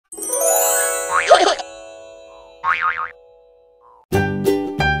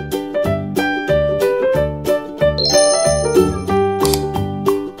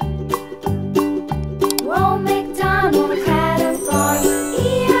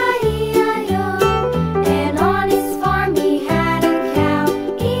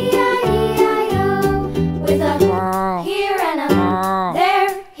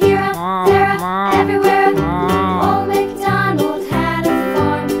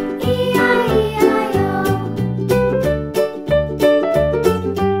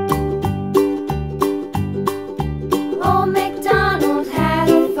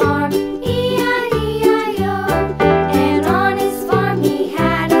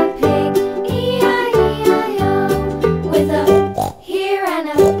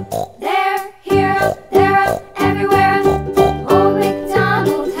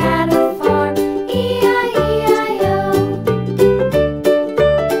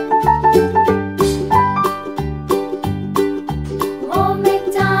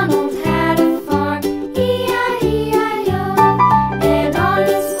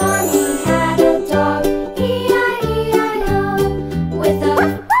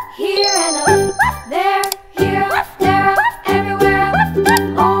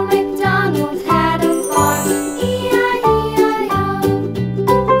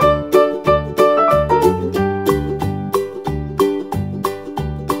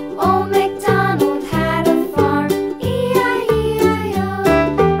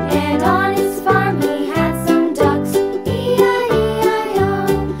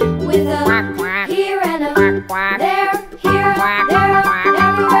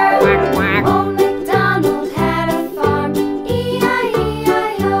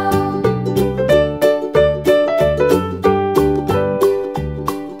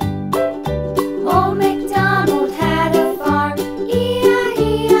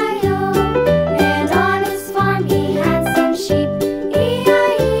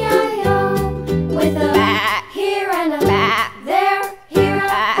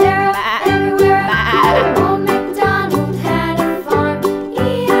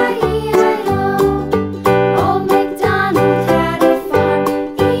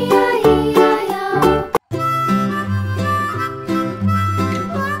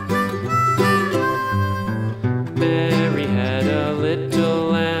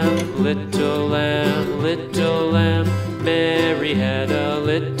little lamb, little lamb. Mary had a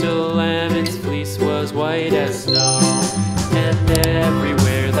little lamb, its fleece was white as snow. And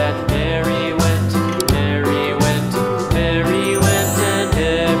everywhere that Mary went, Mary went, Mary went. And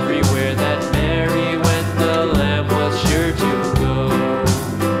everywhere that Mary went, the lamb was sure to go.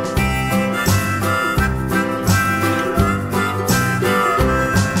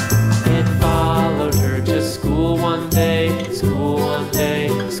 It followed her to school one day, school one day,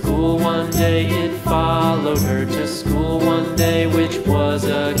 school one day. It followed her to school one day, which was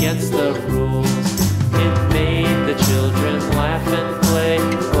against the rules. It made the children laugh and play,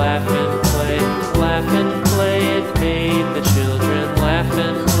 laugh and play, laugh and play. It made the children laugh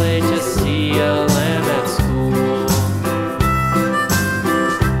and play to see a lamb at school.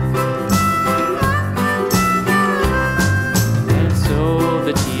 And so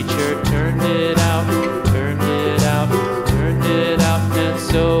the teacher turned it out, turned it out, turned it out. And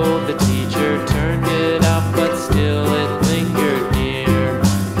so